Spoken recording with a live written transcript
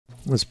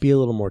let's be a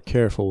little more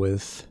careful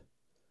with...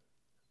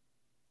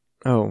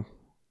 Oh.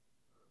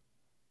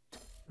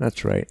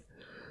 That's right.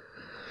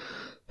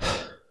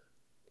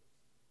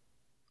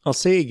 I'll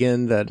say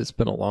again that it's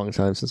been a long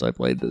time since I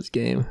played this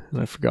game,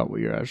 and I forgot what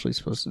you're actually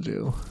supposed to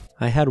do.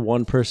 I had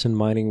one person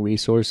mining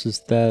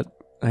resources that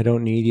I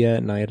don't need yet,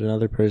 and I had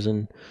another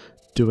person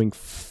doing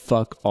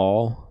fuck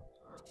all.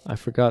 I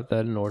forgot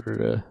that in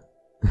order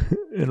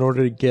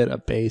to get a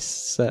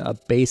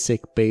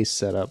basic base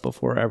set up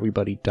before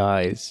everybody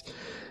dies,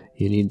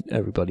 you need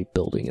everybody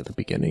building at the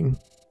beginning.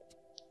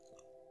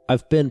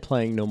 I've been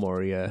playing No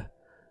Moria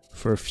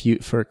for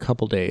a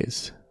couple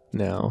days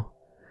now,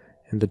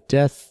 and the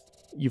death.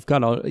 You've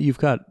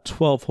got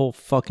 12 whole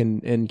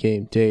fucking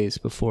endgame days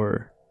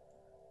before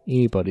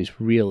anybody's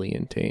really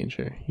in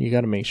danger. You got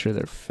to make sure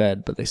they're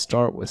fed, but they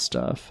start with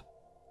stuff.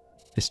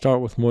 They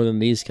start with more than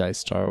these guys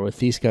start with.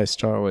 These guys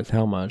start with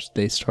how much?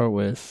 They start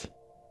with...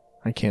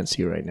 I can't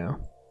see right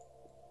now.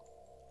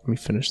 Let me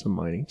finish the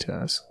mining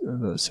task.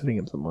 Setting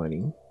up the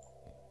mining.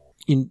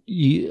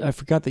 I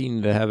forgot that you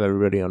need to have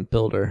everybody on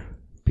Builder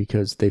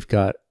because they've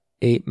got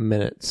 8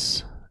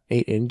 minutes.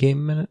 8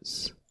 in-game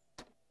minutes?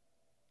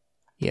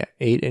 Yeah,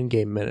 8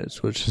 in-game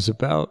minutes, which is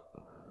about...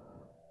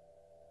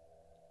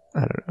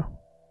 I don't know.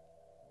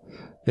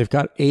 They've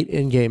got 8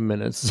 in-game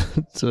minutes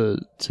to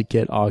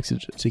get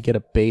oxygen, to get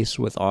a base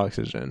with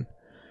oxygen.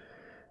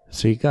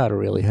 So you gotta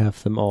really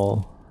have them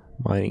all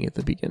mining at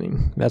the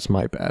beginning. That's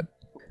my bad.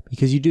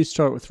 Because you do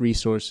start with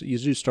resources, you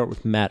do start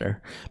with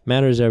matter.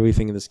 Matter is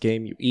everything in this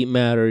game. You eat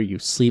matter, you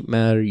sleep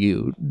matter,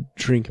 you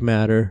drink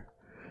matter.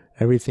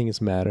 Everything is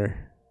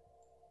matter.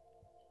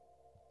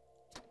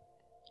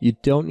 You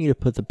don't need to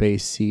put the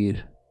base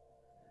seed.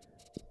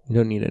 You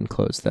don't need to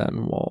enclose that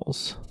in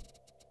walls.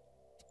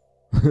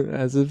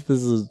 As if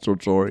this is a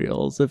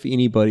tutorial. As if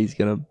anybody's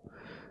gonna...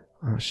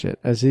 Oh shit.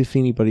 As if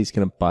anybody's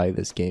gonna buy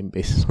this game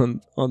based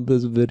on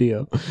this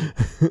video.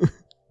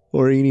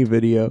 Or any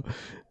video.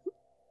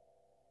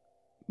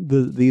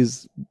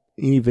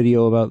 Any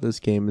video about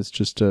this game is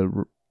just a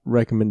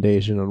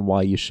recommendation on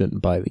why you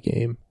shouldn't buy the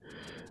game.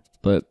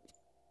 But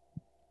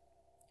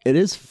it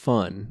is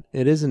fun.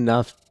 It is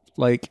enough,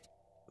 like...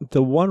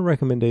 The one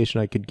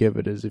recommendation I could give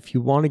it is if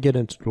you want to get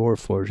into Dwarf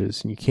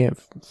Forges and you can't...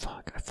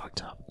 Fuck, I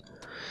fucked up.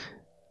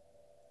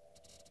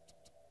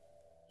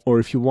 Or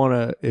if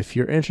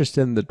you're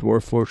interested in the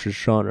Dwarf Forges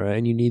genre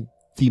and you need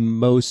the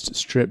most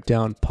stripped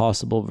down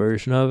possible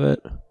version of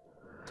it,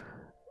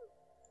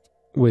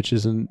 which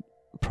is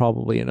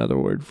probably another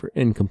word for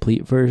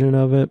incomplete version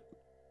of it,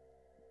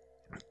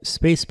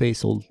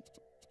 Spacebase will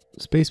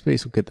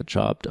get the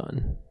job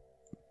done.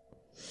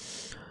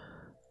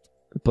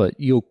 But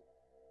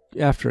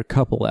after a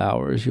couple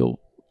hours, you'll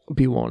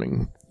be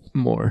wanting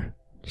more.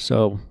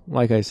 So,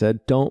 like I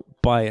said, don't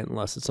buy it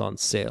unless it's on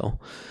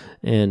sale.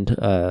 And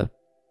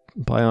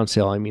by on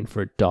sale, I mean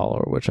for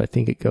 $1, which I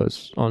think it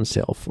goes on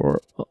sale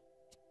for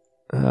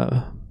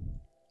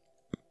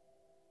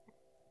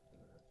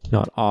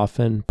not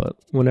often, but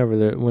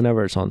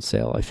whenever it's on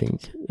sale, I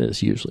think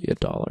it's usually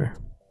 $1.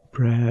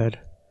 Brad,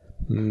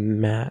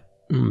 Math.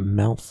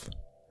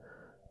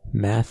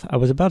 I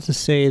was about to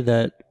say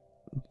that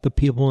the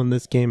people in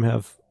this game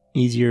have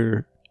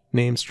easier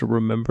names to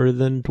remember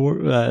than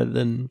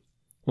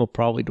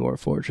probably Dwarf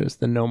Fortress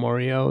than No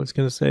Moria, I was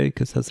gonna say,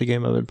 because that's the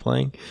game I've been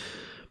playing.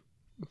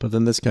 But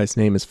then this guy's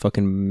name is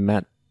fucking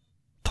Matt,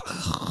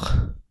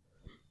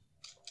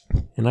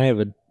 and I have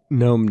a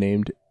gnome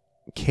named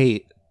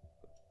Kate.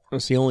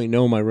 That's the only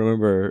gnome I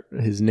remember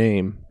his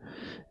name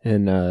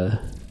in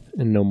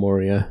No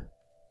Moria,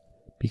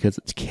 because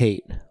it's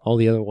Kate. All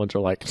the other ones are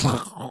like,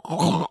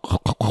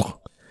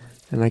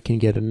 and I can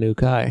get a new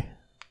guy.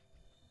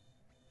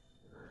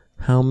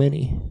 How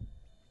many?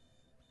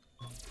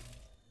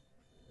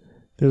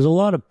 There's a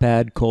lot of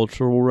bad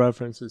cultural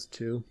references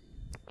too.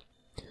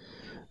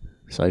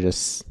 So I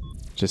just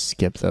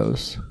skip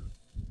those.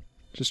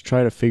 Just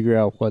try to figure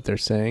out what they're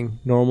saying.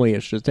 Normally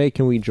it's just, hey,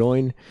 can we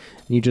join?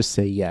 And you just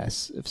say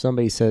yes. If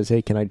somebody says,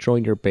 hey, can I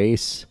join your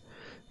base?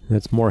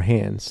 That's more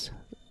hands.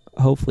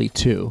 Hopefully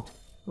 2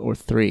 or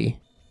 3.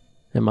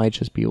 It might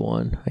just be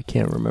 1. I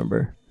can't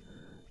remember.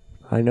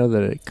 I know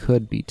that it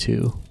could be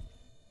 2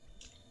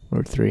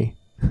 or 3.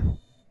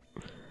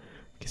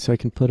 So I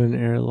can put an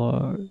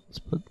airlock.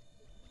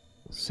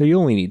 So you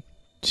only need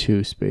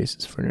 2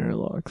 spaces for an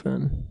airlock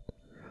then.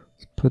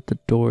 Let's put the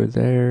door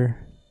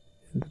there,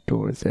 and the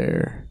door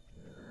there,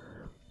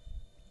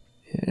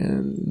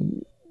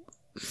 and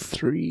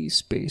 3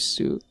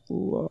 spacesuit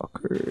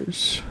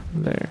lockers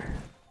there.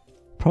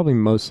 Probably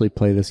mostly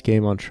play this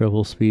game on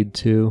triple speed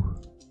too.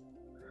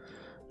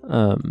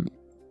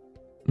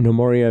 No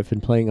Moria I've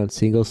been playing on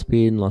single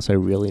speed unless I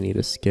really need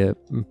to skip,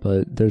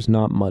 but there's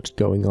not much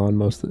going on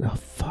most of the... Oh,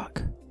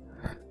 fuck.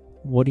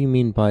 What do you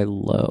mean by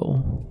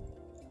low?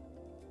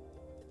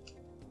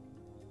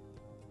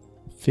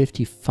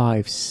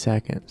 55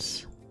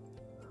 seconds.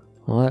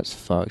 Well, that's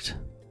fucked.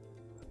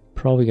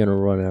 Probably gonna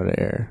run out of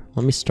air.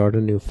 Let me start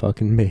a new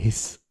fucking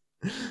base.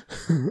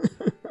 Alright,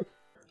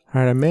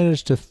 I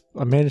managed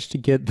to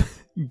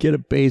get a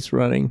base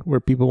running where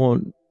people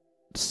won't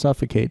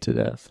suffocate to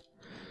death.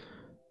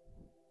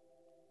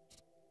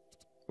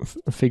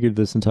 I figured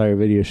this entire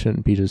video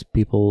shouldn't be just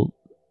people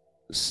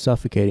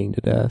suffocating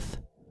to death.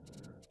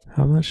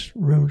 How much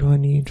room do I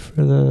need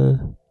for the...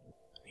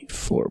 I need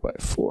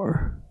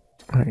 4x4.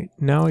 Alright,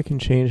 now I can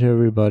change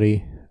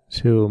everybody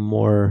to a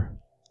more...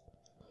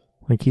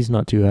 Like, he's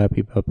not too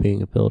happy about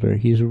being a builder.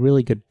 He's a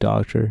really good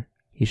doctor.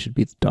 He should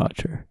be the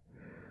doctor.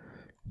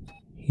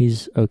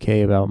 He's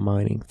okay about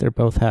mining. They're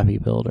both happy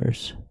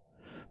builders.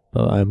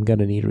 But I'm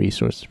gonna need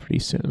resources pretty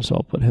soon, so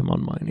I'll put him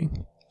on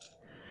mining.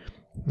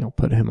 I'll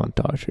put him on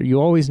doctor. You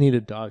always need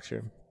a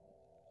doctor.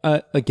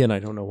 Again, I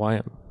don't know why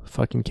I'm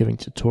fucking giving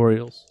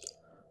tutorials.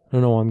 I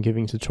don't know why I'm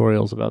giving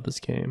tutorials about this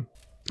game.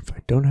 If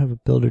I don't have a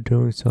builder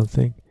doing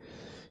something,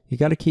 you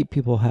gotta keep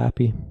people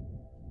happy.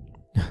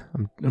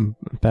 I'm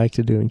back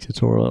to doing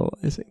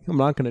tutorializing. I'm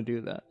not gonna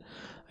do that.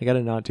 I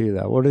gotta not do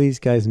that. What are these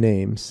guys'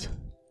 names?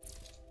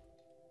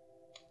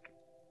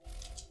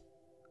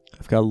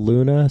 I've got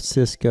Luna,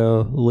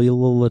 Cisco,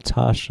 Leela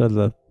Latasha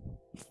the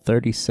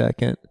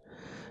 32nd,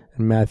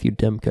 and Matthew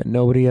Dimka.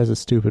 Nobody has a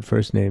stupid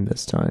first name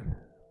this time,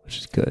 which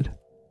is good.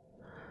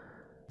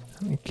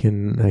 I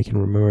can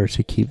remember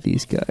to keep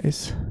these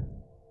guys.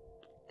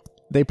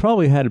 They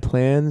probably had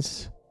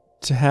plans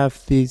to have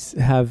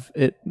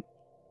it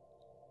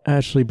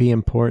actually be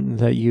important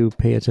that you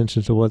pay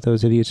attention to what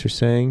those idiots are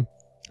saying,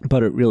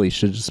 but it really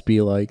should just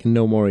be like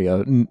no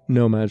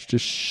match,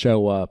 just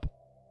show up.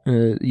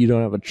 You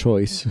don't have a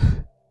choice.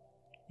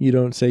 You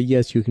don't say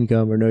yes you can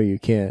come or no you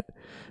can't.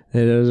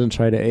 And it doesn't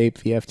try to ape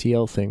the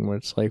FTL thing where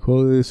it's like,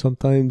 well,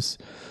 sometimes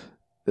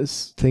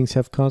things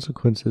have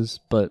consequences,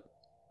 but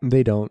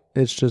they don't.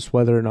 It's just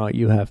whether or not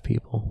you have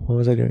people. What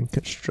was I doing?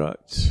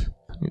 Construct.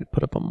 I need to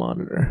put up a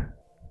monitor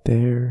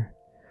there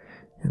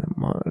and a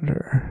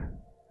monitor.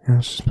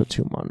 Let's just put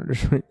 2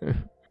 monitors right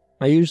there.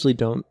 I usually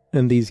don't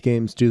in these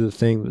games do the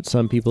thing that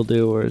some people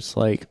do where it's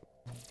like,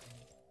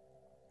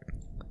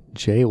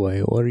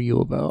 Jayway, what are you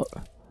about?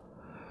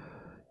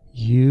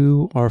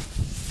 You are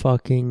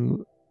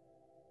fucking...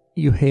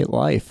 You hate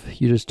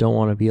life. You just don't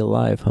want to be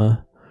alive,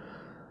 huh?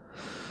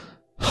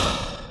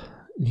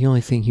 The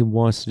only thing he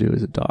wants to do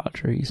is a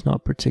dodger. He's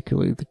not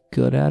particularly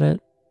good at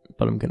it,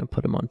 but I'm going to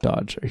put him on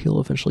dodger.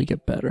 He'll eventually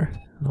get better.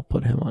 And I'll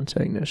put him on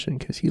technician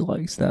because he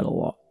likes that a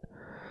lot.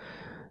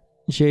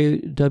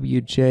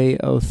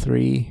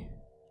 JWJ03,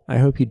 I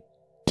hope you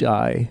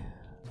die.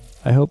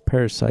 I hope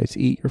parasites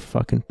eat your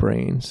fucking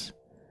brains.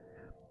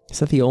 Is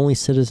that the only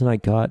citizen I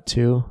got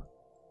too?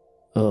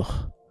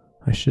 Ugh,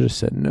 I should have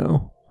said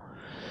no.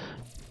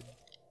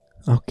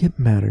 I'll get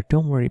matter.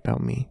 Don't worry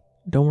about me.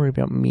 Don't worry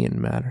about me and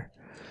matter.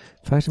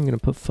 In fact, I'm going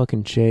to put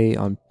fucking Jay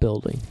on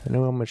building. I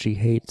know how much he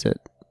hates it.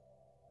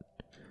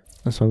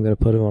 That's why I'm going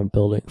to put him on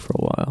building for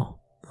a while.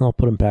 And I'll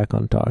put him back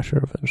on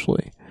Tasha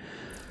eventually.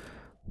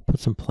 Put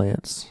some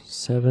plants.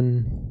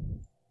 7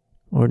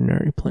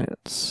 ordinary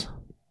plants.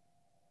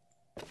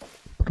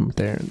 Put them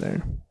there and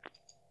there.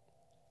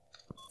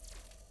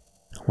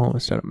 I'm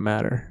almost out of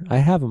matter. I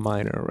have a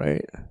miner,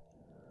 right?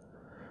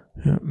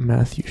 Yeah,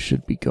 Matthew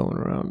should be going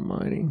around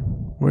mining.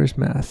 Where's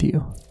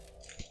Matthew?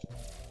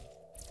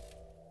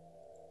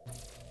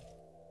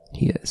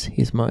 He is.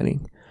 He's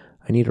mining.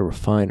 I need a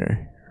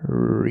refiner.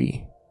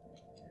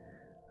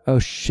 Oh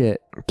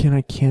shit. Can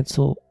I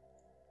cancel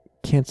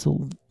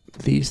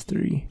these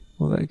 3?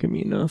 Will that give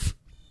me enough?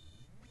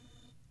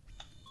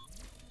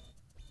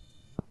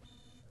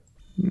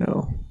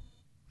 No.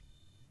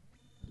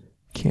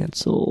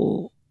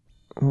 Cancel.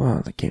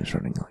 Wow, the game's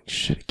running like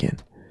shit again.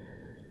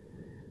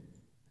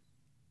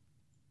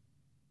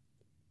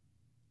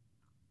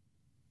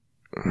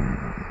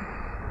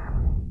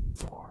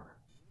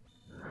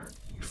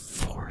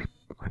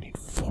 I need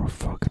 4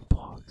 fucking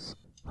blocks.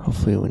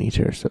 Hopefully when he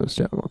tears those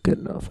down, I'll get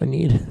enough.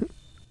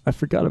 I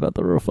forgot about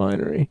the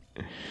refinery.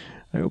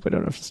 I hope I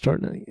don't have to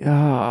start anything.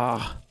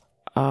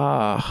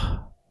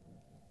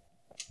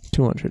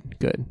 200,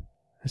 good.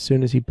 As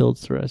soon as he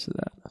builds the rest of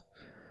that.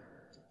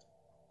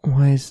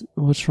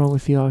 What's wrong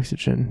with the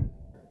oxygen?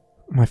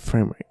 My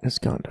frame rate has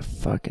gone to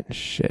fucking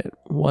shit.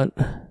 What?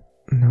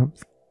 No,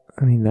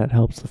 I mean that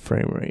helps the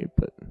frame rate,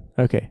 but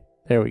okay,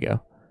 there we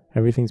go.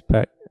 Everything's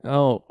back.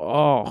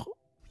 Oh.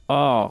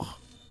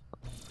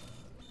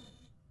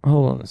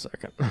 Hold on a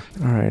second.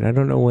 Alright, I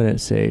don't know when it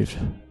saved.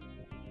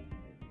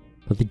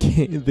 But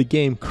the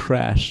game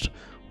crashed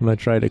when I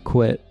tried to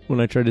quit. When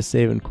I tried to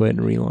save and quit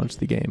and relaunch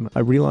the game.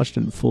 I relaunched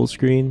it in full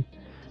screen.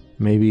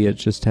 Maybe it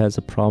just has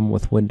a problem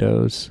with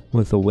Windows,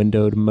 with the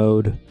windowed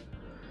mode.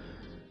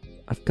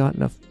 I've got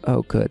enough.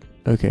 Oh, good.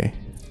 Okay.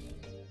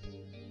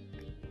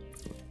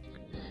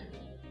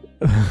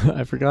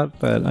 I forgot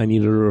that I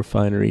needed a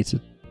refinery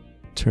to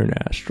turn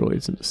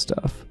asteroids into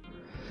stuff.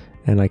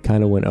 And I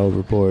kind of went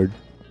overboard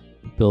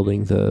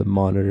building the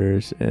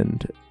monitors,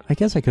 and I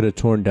guess I could have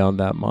torn down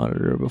that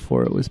monitor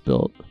before it was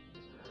built.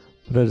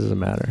 But that doesn't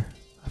matter.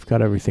 I've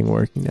got everything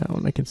working now,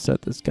 and I can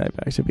set this guy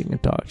back to being a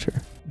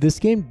doctor. This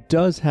game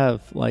does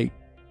have, like,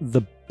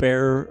 the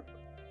bare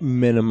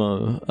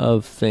minimum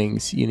of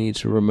things you need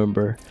to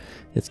remember.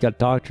 It's got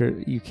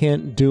doctor. You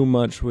can't do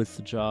much with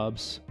the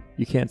jobs.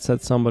 You can't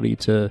set somebody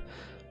to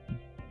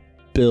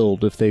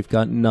build if they've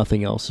got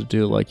nothing else to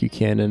do like you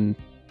can in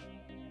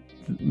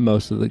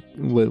most of the,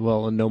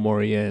 well, in No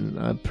More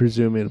Inn,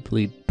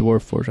 presumably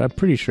Dwarf Fortress. I'm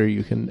pretty sure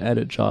you can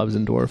edit jobs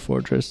in Dwarf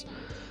Fortress.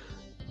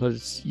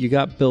 But you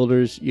got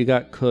builders, you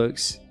got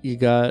cooks, you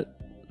got...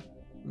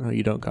 No,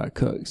 you don't got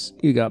cooks.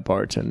 You got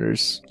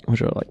bartenders,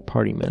 which are like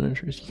party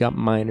managers. You got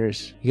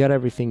miners. You got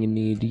everything you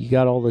need. You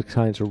got all the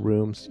kinds of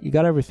rooms. You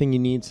got everything you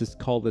need to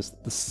call this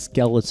the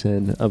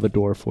skeleton of a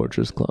Dwarf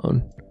Fortress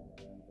clone.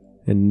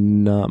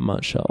 And not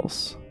much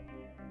else.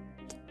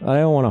 I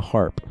don't want to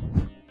harp.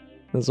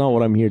 That's not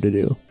what I'm here to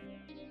do.